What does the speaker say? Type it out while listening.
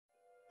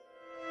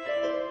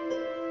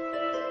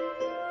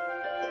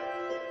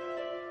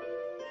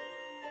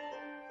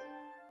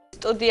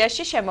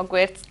სტუდიაში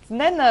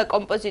შემოგვერდნენ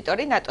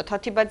კომპოზიტორი ნატო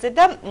თოთიბაძე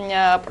და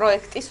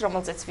პროექტის,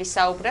 რომელზეც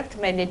ვისაუბრებთ,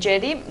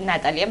 მენეჯერი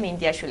ნატალია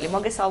მინდიაშვილი.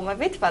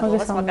 მოგესალმებით,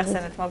 ბატონოს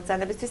მოგახსენებთ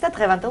მოგზანებისთვის და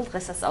დღევანდელ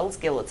დღესასწაულს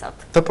გილოცავთ.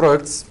 და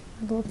პროექტს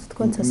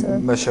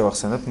მე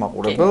შევახსენებ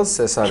მაყურებელს,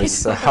 ეს არის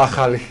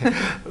ახალი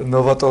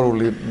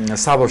ნოვატორული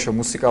საბავშვო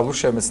მუსიკალურ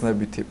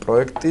შემეცნებითი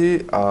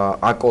პროექტი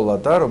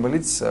აკოლადა,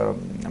 რომელიც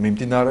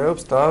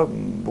მიმდინარეობს და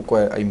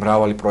უკვე აი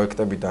მრავალი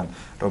პროექტებიდან,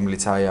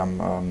 რომელიც აი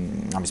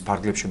ამის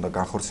ფარგლებში უნდა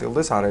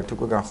განხორციელდეს, არაერთი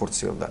უკვე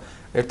განხორციელდა.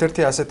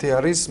 ერთ-ერთი ასეთი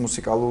არის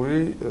მუსიკალური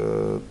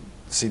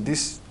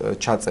CD-ის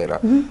ჩაწერა.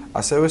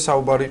 ასევე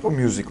საუბარი იყო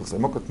მიუზიკლზე.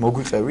 მოკლედ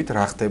მოგვიყევით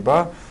რა ხდება,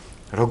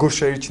 როგორ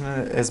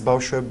შეირჩნენ ეს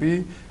ბავშვები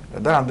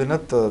და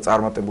რამდენად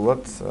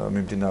წარმატებულად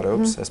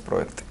მიმდინარეობს ეს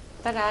პროექტი.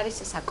 და რა არის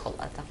ეს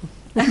აკოლადა?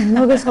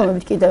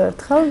 მოგესალმებით კიდევ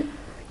ერთხელ.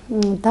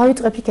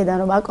 დავიწყებ იქედან,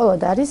 რომ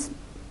აკოლადა არის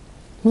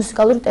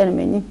მუსიკალური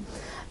ტერმინი.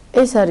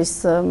 ეს არის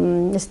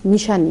ეს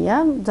ნიშანია,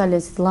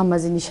 ძალიან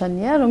ლამაზი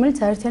ნიშანია, რომელიც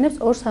აერთიანებს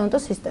ორ სანოტო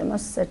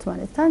სისტემას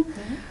ერთმანეთთან.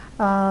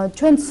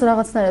 ჩვენც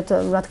რაღაცნაირად,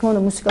 რა თქმა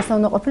უნდა, მუსიკასთან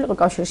უნდა ყოფილიყო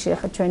კავშირში,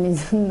 ახლა ჩვენი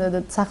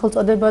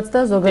სახელწოდებაც და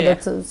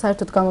ზოგადად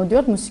საერთოდ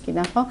გამოდივართ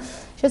მუსიკიდან, ხო?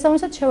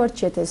 შესაბამისად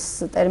შევარჩიეთ ეს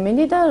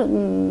ტერმინი და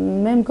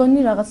მე მგონი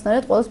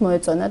რაღაცნაირად ყველას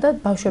მოეწონა და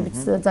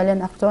ბავშვებიც ძალიან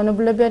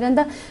აღფრთოვანებულები არიან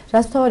და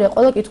რაც მთავარია,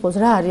 ყველა კითხულობს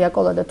რა არის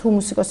აკოლადა, თუ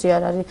მუსიკოსი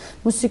არ არის.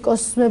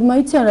 მუსიკოსმა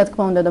იციან რა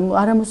თქმა უნდა და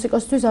არა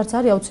მუსიკოსთვის არც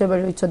არის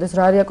აუცილებელი იცოდეს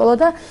რა არის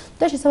აკოლადა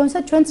და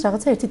შესაბამისად ჩვენც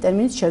რაღაცა ერთი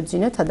ტერმინით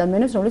შევძინეთ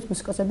ადამიანებს, რომლებიც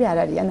მუსიკოსები არ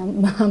არიან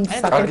ამ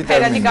საკითხში.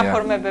 ფერადი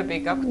გაფორმებები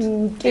გაქვთ?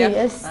 კი,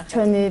 ეს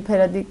ჩვენი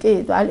ფერადი კი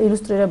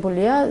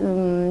ილუსტრირებულია.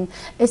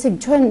 ესე იგი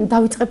ჩვენ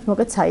დავიწყებთ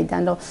მოკეთ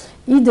საიდან, რომ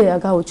იდეა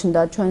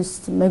გაუჩნდა ჩვენს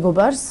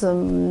მეგობარს,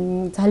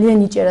 ძალიან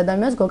იჭერ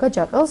ადამიანს გოგა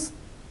ჯაყელს,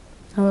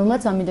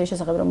 რომელმაც ამ იდეის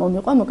შესახებ რომ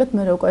მომიყვა, მოკეთ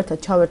მე უკვე ერთად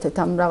ჩავერთეთ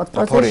ამ რაღაც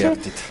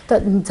პროცესში და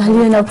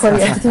ძალიან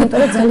აფორიათით, იმიტომ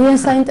რომ ძალიან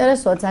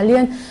საინტერესოა,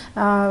 ძალიან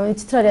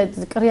იცით რა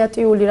არის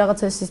კრეატიული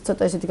რაღაცა ეს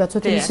ცოტა ესეთი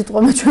გაცვეთილი სიტყვა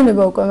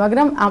მაჩვენება უკვე,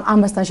 მაგრამ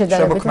ამასთან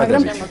შედარებით,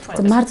 მაგრამ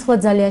მართლა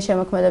ძალიან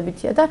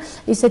შემოქმედებითია და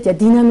ისეთია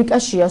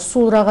დინამიკაშია,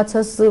 სულ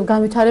რაღაცას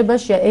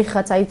განვითარებაშია,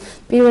 ეხაც აი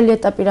პირველი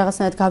ეტაპი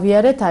რაღაცნაირად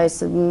გავიარეთ, აი ეს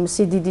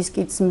CD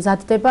დისკიც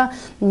მზადდება,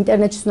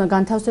 ინტერნეტში უნდა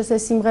განთავსდეს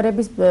ეს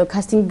სიმღერების,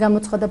 კასტინგი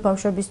გამოცხადა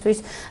ბავშვებისთვის,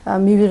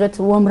 მივიღეთ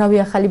უამრავი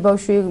ახალი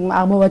ბავშვი,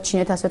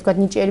 აღმოვაჩინეთ ასე ვთქვათ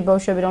ნიჭიერი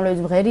ბავშვები, რომლებიც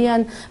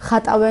მღერიან,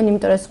 ხატავენ,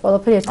 იმიტომ რომ ეს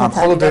ყველაფერი ერთად არის.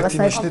 მხოლოდ ერთი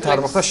ნიშნით არ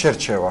მოხდა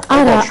შერჩევა.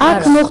 არა,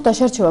 აქ მოხდა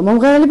შერჩევა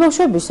მომღერალი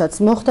ბავშვებისაც,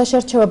 მოხდა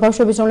შერჩევა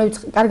ბავშვების, რომლებიც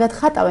კარგად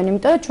ხატავენ,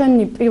 იმიტომ რომ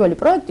ჩვენი პირველი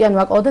პროექტი, ანუ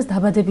აკოლადას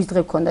დაბადების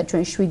დღე გქონდა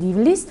ჩვენ 7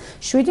 ივლისს,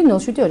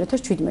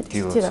 7/07/2017.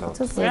 იცი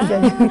რაღაცა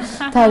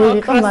თარიღი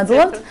იყო,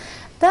 მადლობთ.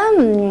 და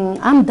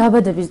ამ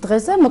დაბადების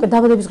დღეზე, მოკლედ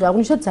დაბადების დღე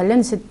აღნიშნოთ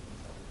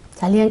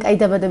ძალიან კაი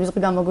დაბადების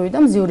დღე გამოგვივიდა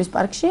მზიურის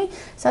პარკში,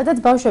 სადაც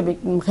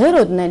ბავშვები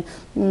მღეროდნენ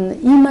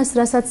იმას,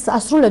 რასაც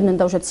ასრულებდნენ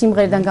დაუშვათ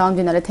სიმღერიდან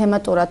გამომდინარე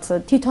თემატურად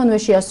თვითონვე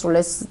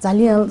შეასრულეს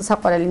ძალიან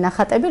საყვარელი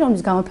ნახატები,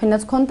 რომლის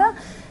გამოფენაც ჰქონდა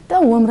და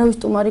უამრავი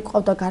სტუმარი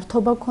ყავდა,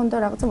 გართობა ჰქონდა,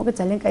 რაღაცა მოკლედ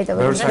ძალიან კაი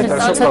დაბადების დღე.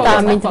 ცოტა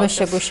ამინდმა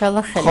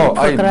შეგუშალა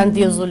ხელი,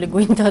 გრანდიოზული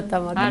გვინდოდა,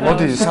 მაგრამ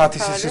მოდი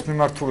საათის ისის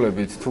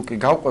მიმართულებით, თუ კი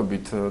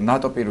გავყვებით,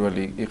 ნატო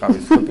პირველი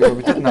იყავით თქვენ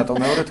პირობითად, ნატო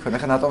მეორე თქვენ,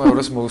 ახლა ნატო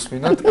მეორეს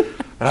მოვუსმინოთ.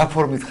 რა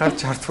ფორმით ხარ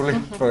ჩართული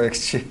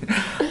პროექტში?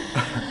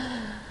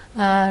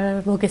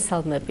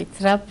 მოგესალმებით.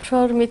 რა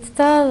ფორმით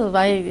და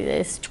აი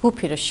ეს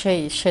ჯგუფი რო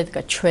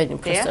შედგა ჩვენი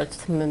უბრალოდ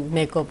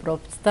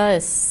მეგობრობთ და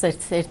ეს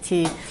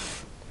ერთი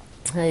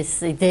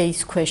ეს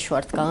იდეის ქვეშ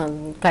ვართ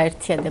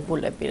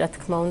გაერთიანებულები, რა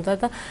თქმა უნდა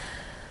და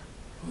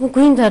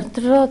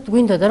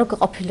გვინდოდა რომ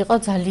ყოფილიყო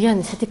ძალიან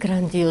ისეთი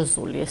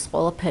გრანდიოზული ეს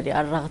ყველაფერი,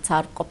 რაღაც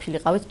არ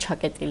ყოფილიყავით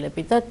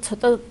ჩაკეტილები და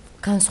ცოტა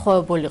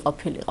განსხვავებული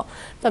ყოფილიყო.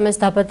 და მე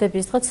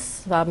დაბადების დღეც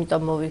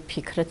ამიტომ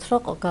მოვიფიქრეთ,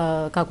 რომ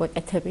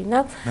გაგვეკეთებინა.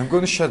 მე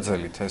მგონი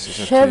შეძელით ეს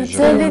ისეთი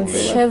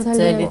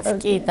შევძელით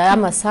კი და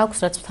ამას აქვს,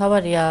 რაც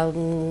მთავარია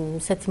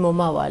ესეთი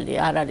მომავალი,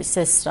 არ არის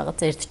ეს რაღაც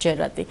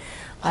ერთჯერადი.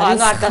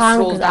 არის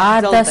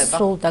არ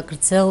დასრულდა,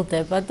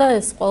 გრძელდება და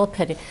ეს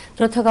ყველაფერი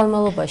დროთა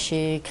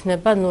განმავლობაში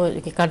იქნება, ნუ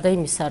გარდა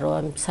იმისა,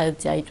 რომ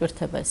საერთოდ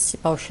აიტვირთება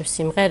ეს ბავშვების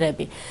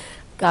სიმღერები,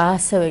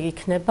 ასევე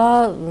იქნება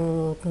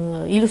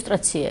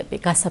ილუსტრაციები,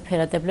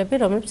 გასაფერადებლები,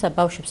 რომლებიც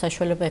ბავშვებს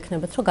საშუალება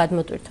ექნებათ, რომ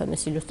გადმოტვირთონ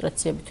ეს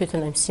ილუსტრაციები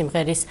თვითონ ამ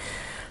სიმღერის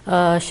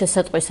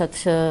შესატყვისად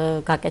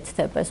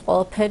გაკეთდება ეს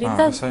ყველაფერი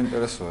და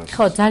საინტერესოა.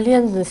 ხო,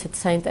 ძალიან ესეთ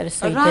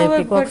საინტერესო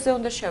იდეები გვაქვს. რა ვებგვერდზე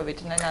უნდა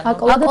შევიდნენ?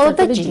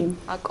 აკოლადა G.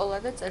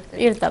 აკოლადა წერტილი.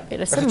 პირდაპირ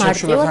ესე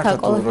მარტივად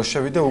აკოლადა. რო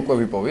შევიდე უკვე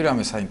ვიპოვი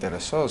რამე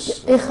საინტერესოს?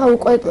 ეხა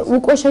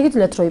უკვე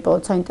შეგიძლიათ რომ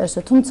იპოვოთ საინტერესო,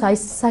 თუმცა აი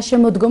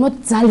საშემოდგომოდ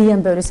ძალიან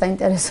ბევრი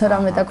საინტერესო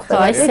რამე დაგხვდება.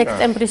 აი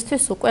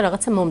სექტემბრისთვის უკვე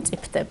რაღაცა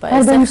მომწიფდება.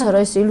 ეს ახლა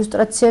ეს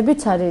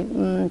ილუსტრაციებიც არის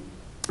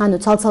ანუ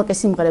ცალ-ცალკე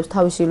სიმღერებს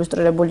თავისი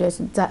ილუსტრირებული ეს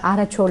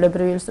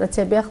არაჩვეულებრივი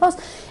ილუსტრაციები ახლავს.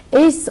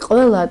 ეს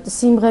ყველა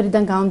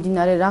სიმღერიდან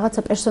გამომდინარე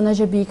რაღაცა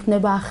პერსონაჟები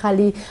იქნება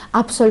ახალი,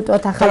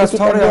 აბსოლუტურად ახალი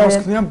ტიპები. და ამას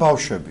ქმნიან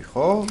ბავშვები,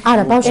 ხო?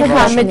 არა,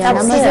 ბავშვები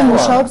ამაზე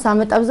მუშაობს ამ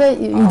ეტაპზე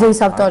იდეის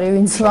ავტორი,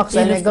 ვინც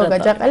ვახსენე გოგა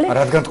ჯაყელი.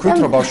 რადგან თქვით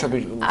რომ ბავშვები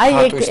აი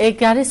ეგ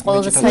არის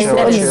ყველაზე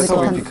საინტერესო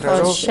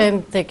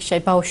შემდეგში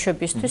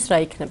ბავშვებისთვის რა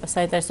იქნება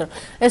საინტერესო რომ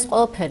ეს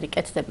ყველაფერი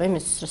კეთდება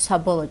იმისთვის რომ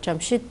საბოლოო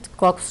ჯამში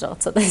გვაქვს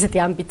რაღაცა და ესეთი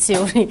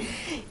ამბიციური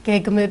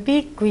გეგმები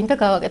გვინდა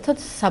გავაკეთოთ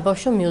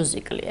საბავშვო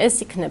მიუზიკლი. ეს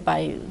იქნება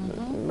აი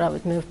რა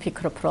ვიცი მე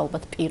ვფიქრობ რომ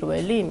ალბათ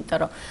პირველი, იმიტომ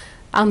რომ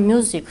ამ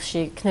მიუზიკლში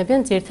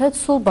იქნებიან ძირითადად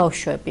სულ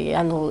ბავშვები,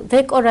 ანუ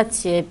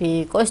დეკორაციები,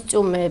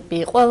 კოსტიუმები,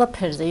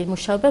 ყველაფერზე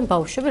იმუშავებენ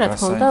ბავშვები, რა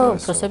თქმა უნდა,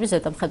 უფროსების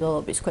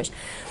ზედამხედველობის ქვეშ.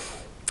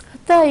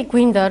 და აი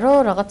გვინდა რომ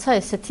რაღაცა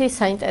ესეთი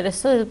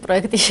საინტერესო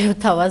პროექტი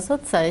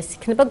შევთავაზოთ, ეს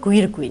იქნება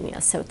გვირგვინი,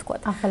 ასე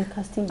ვთქვათ.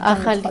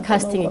 ახალი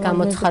კასტინგი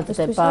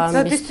გამოცხადდება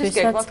მისთვის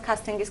გეკვლავთ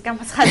კასტინგის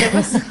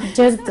გამოცხადებას.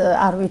 ჯერ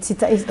არ ვიცით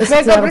ეს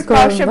მეგობრებს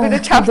ბავშვები და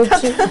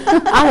ჩავთათ.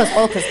 ამას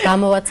ყველაფერს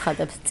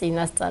გამოვაცხადებს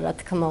წინასწარ, რა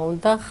თქმა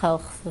უნდა,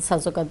 ხალხ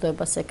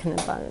საზოგადოებას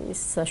ექნება ის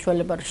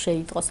საშუალება რომ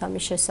შეიტყოს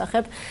ამის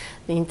შესახებ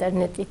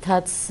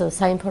ინტერნეტითაც,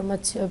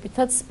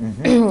 საინფორმაციოებითაც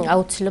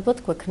აუცილებლად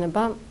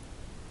გვექნება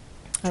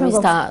ამის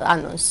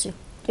ანონსი.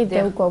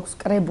 კიდევ გვაქვს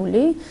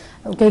კრებული,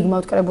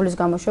 გეგმავთ კრებულის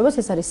გამოშვებას,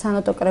 ეს არის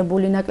სანოტო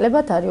კრებული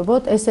ნაკლებად არის,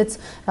 უბრალოდ ესეც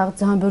რაღაც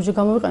ძალიან ბევრი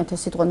გამოვიყენეთ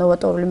ეს სიტყვა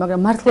ნოვატორული,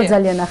 მაგრამ მართლა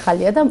ძალიან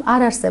ახალია და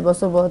არ არსებობს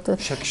უბრალოდ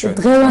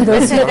დღევანდელ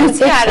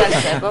სიტყვაში არ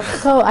არსებობს.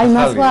 ხო, აი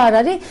მართლა არ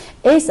არის.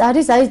 ეს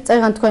არის აი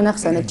წეგან თქვენ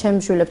ახსენეთ ჩემი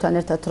შვილებთან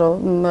ერთად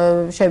რომ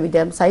შევიდე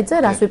ამ საიტზე,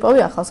 რას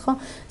ვიპოვი ახალს, ხო?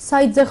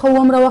 საიტზე ხო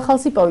უამრავ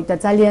ახალს იპოვით და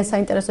ძალიან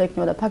საინტერესო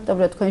იქნება და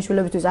ფაქტობრივად თქვენი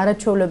შვილებისთვის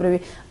არაჩვეულებრივი,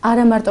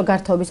 არა მარტო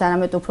გართობის,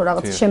 არამედ უფრო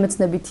რაღაც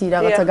შემეცნებითი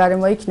რაღაცა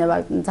გარემო იქნება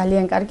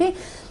ძალიან კარგი.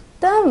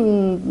 და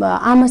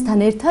ამასთან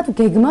ერთად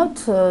გეგმავთ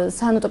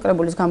სანოტო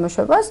კრებულის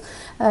გამოშვებას.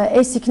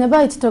 ეს იქნება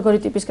იცით როგორი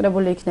ტიპის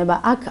კრებული იქნება.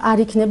 აქ არ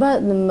იქნება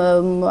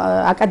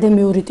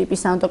აკადემიური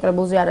ტიპის სანოტო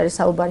კრებულზე არ არის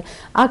საუბარი.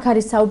 აქ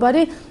არის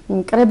საუბარი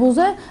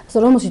კრებულზე,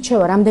 რომელშიც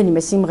შევა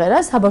რამდენიმე სიმღერა,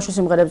 საბავშვო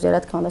სიმღერებზე რა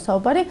თქმა უნდა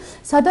საუბარი,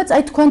 სადაც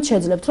აი თქვენ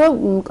შეძლებთ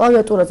რომ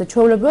კლავიატურაზე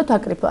ჩვეულებრივად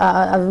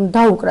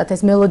დაუკრათ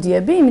ეს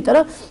მელოდიები, იმიტომ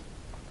რომ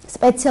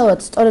სპეციალურად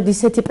სწორედ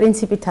ისეთი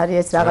პრინციპით არის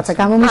ეს რაღაცა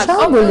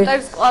გამომუშავებული.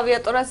 კომპიუტერის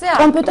კლავიატურაზე არ.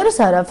 კომპიუტერის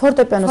არა,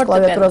 ფორტეპიანოს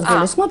კლავიატურას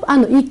გულისხმობ.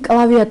 ანუ იქ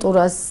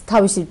კლავიატურას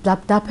თავისი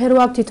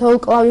დაფერვა აქვს თითოეულ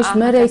კლავიშს,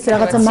 მერე ის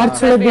რაღაცა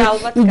მარცვლები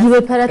იგივე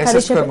ფერად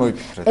არის შეფერილი.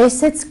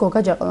 ესეც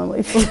გოგა ჯაყელმა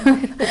მოიფიქრა.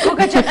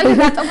 გოგა ჯაყელი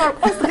რატომ არ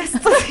ყავს დღეს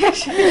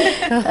სტუდიაში?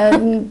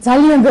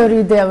 ძალიან ბევრი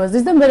იდეა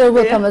მოძის და მე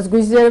უბრალოდ ამას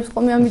გვიზიარებს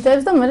ხოლმე ამ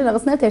იდეებს და მე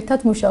რაღაცნაირად ერთად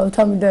მუშაობთ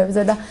ამ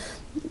იდეებზე და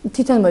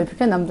თვითონ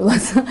მოიფიქრე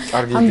ნამდვილად.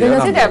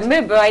 ამდენად მე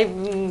აი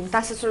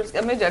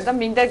დასასრულისკენ მივიდარ და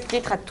მინდა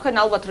გითხრათ თქვენ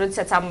ალბათ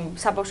როდესაც ამ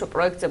საბავშვო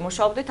პროექტზე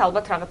მუშაობდით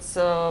ალბათ რაღაც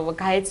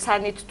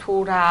გაეცანით თუ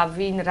რა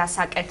ვინ რას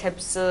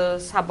აკეთებს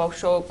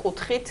საბავშვო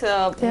კუთხით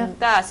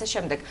და ასე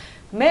შემდეგ.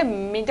 მე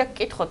მინდა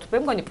გკითხოთ, მე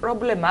მგონი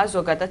პრობლემაა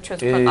ზოგადად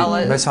ჩვენს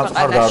ქვეყანაში. მე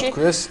სამწუხაროდ არ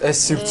თქვი ეს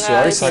სივრცე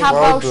არის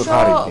საკმაოდ ღარიბი.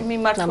 საბავშვო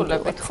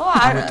მიმართულებით ხო?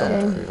 ამიტომ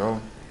თქვი რა.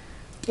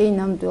 კი,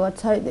 ნამდვილად.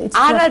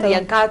 არ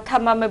არიან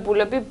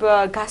გათამამებულები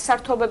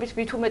გასართობებით,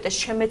 მით უმეტეს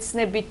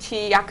შემეცნებითი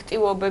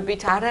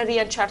აქტივობებით, არ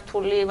არიან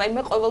ჩართული. აი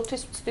მე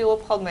ყოველთვის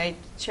ვცდილობ ხოლმე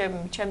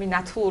ჩემი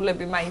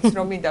ნათლულები მაინც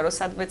რომ მინდა რომ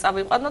სადმე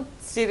წავიყვანო,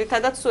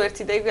 ძირითადად სულ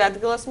ერთი და იგივე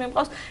ადგილას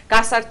მიმყავს,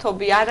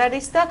 გასართობი არ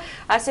არის და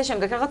ასე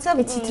შემდეგ. რაღაცა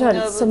იცით რა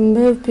არის,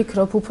 მე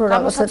ვფიქრობ უფრო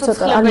რაღაცა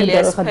ცოტა არ მინდა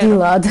რომ ხა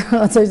დილად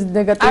რაღაცა ის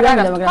ნეგატივი არ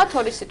მინდა, მაგრამ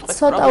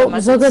ცოტა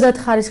ზოგადად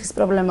ხარისხის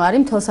პრობლემა არის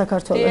მთელ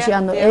საქართველოში.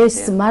 ანუ ეს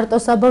მარტო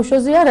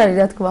საბავშვოზე არ არის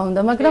რა თქმა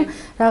უნდა, მაგრამ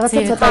რაღაცა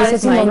ცოტა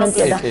ისეთი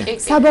მომენტია და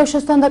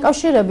საბავშვოსთან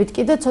დაკავშირებით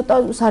კიდე ცოტა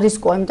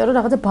სარისკოა, იმიტომ რომ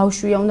რაღაცა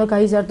ბავშვია უნდა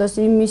გაიზარდოს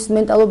იმის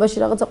მენტალობაში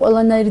რაღაცა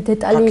ყველანაირი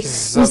დეტალი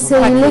ისე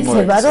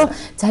ილექება, რომ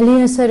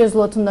ძალიან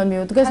სერიოზულად უნდა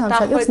მიუდგეს ამ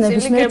საკითხს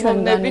ნებისმიერ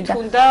ჩვენგანი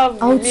და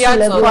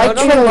აუცილებლად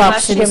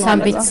გვაქვს ის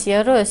ამბიცია,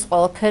 რომ ეს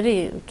ყველაფერი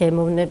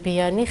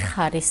გემოვნებიანი,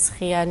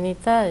 ხარისხიანი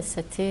და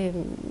ესეთი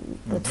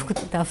თქვით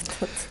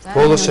დავთოთ.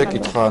 ბოლო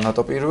შეკითხვა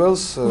ნატო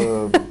პირველს,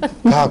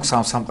 გააქვს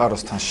ამ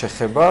სამყაროსთან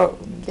შეხება,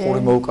 ყური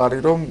მოუყარი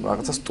რომ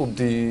რაღაცა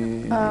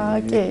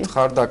სტუდიით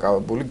ხარ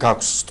დაკავებული,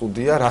 გაქვს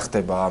სტუდია, რა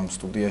ხდება ამ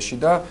სტუდიაში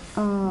და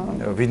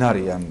ვინ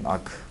არიან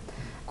აქ?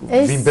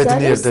 ვინ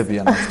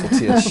ბედნიერდებიან ამ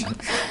სტუდიაში?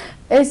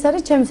 ეს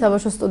არის ჩემი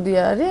საბავშვო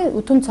სტუდია არის,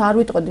 თუმცა არ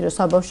ვიტყოდი რომ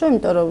საბავშვო,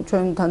 იმიტომ რომ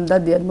ჩვენთან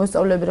დადიან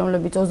მოსწავლეები,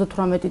 რომლებიც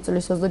 38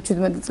 წლის,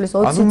 37 წლის,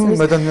 20 წლის. ანუ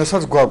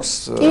მედანიასაც გვაქვს.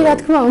 კი, რა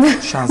თქმა უნდა.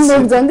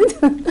 მოგძანდით.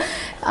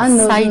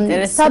 ანუ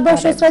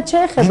საბავშვოს რაც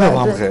შეეხება. ნინო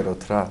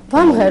ვამღეროთ რა.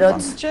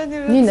 ვამღეროთ.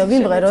 ნინო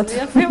ვიმღეროთ.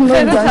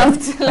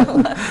 ვიმღეროთ.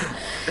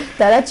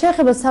 და რაც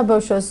შეეხება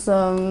საბავშვოს,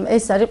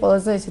 ეს არის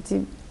ყველაზე ისეთი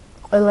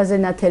ყველაზე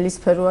ნათელი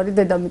სფერო არის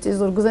დედამიწის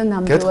ზურგზე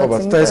ნამდვილად.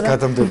 გეტყობათ და ეს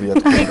გადამდებია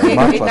თქვენ.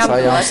 მართლაც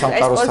აი ამ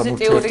სამყაროსთან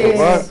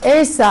ურთიერთობა.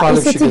 ეს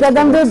ისეთი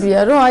გადამდებია,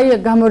 რომ აი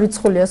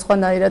გამორიცხულია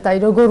სხვანაირად, აი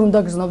როგორ უნდა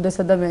გზნობდეს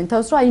ადამიანი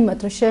თავს, რომ აი მათ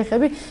რო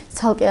შეეხები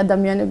ცალკე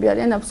ადამიანები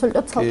არიან,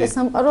 აბსოლუტურად ცალკე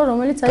სამყარო,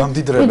 რომელიც აი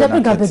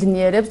პირდაპირ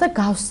გაბედნიერებს და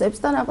გავსებს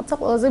და რაღაცა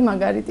ყველაზე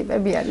მაგარი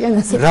ტიპები არიან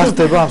ასე. რა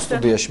ხდება ამ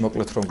სტუდიაში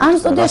მოკლედ რომ ამ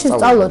სტუდიაში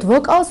ვსწავლობთ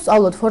ვოკალს,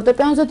 ვსწავლობთ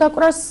ფორტეპიანოზე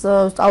დაკვრას,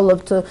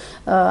 ვსწავლობთ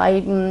აი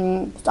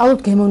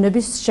ვსწავლობთ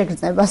გემოვნების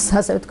შეგრძნებას,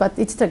 ასე ვთქვათ.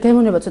 იცით რა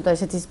გემოვნება ცოტა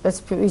ესეთი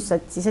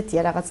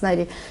ისეთია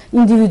რაღაცნაირი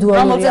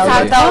ინდივიდუალური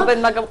ალბათ,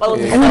 მაგრამ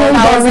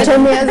ყოველთვის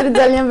ჩემი აზრით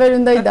ძალიან ვერ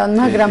უნდა იდან,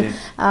 მაგრამ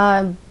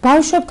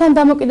ბავშვებთან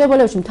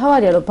დამოკიდებულებში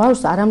მთავარია რომ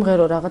ბავშვს არ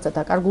ამღერო რაღაცა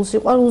დაკარგულ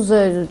სიყვარულზე,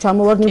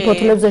 ჩამოვარდნილ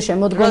ფოთლებზე,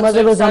 შემოდგომაზე,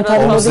 რომ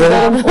ზამთარი მოდიდება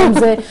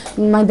რომზე,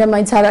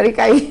 მაინდა-მაინც არ არის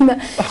კაი.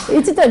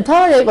 იცით რა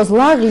მთავარია იყოს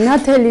ლაღი,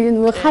 ნათელი,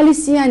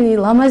 ხალისიანი,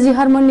 ლამაზი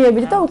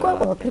ჰარმონიები და უკვე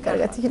ყველაფერი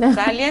კარგად იქნება.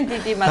 ძალიან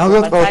დიდი მადლობა.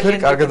 ნამდვილად ყველაფერი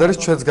კარგად არის,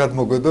 ჩვენც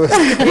გადმოგვედო ეს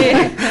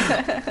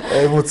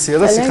ემოცია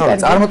და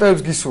სიხარული.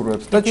 წარმატებებს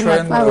გისურვებთ და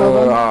ჩვენ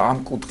ამ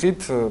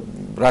კუთხით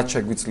რაც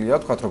შეგვიძლია,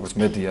 თქვათ როგორც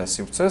მედია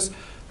სივრცეს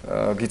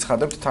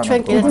გიცხადებთ თანამედროვე.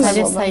 ჩვენ კიდევ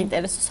ძალიან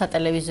საინტერესო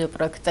სატელევიზიო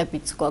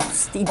პროექტებიც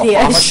გვაქვს იდეაში.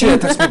 ამაში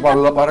ეთერს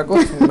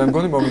მიყავილაპარაკოთ, მე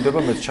მგონი მომიდება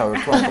მეც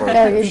ჩავერთო ამ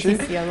პროექტში.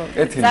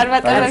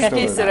 წარმატებებს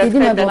გისურვებთ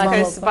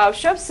თქვენს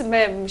ბავშვებს.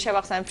 მე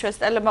შევახსენებ ჩვენს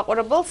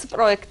ტელემაყურებელს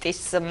პროექტის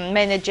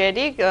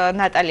მენეჯერი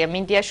ნატალია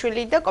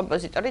მინდიაშვილი და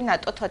კომპოზიტორი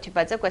ნატო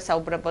თოთიბაძე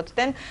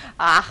გვესაუბრებოდნენ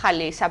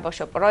ახალი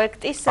საბავშვო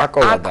პროექტის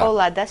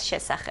აკოლადას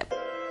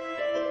შესახებ.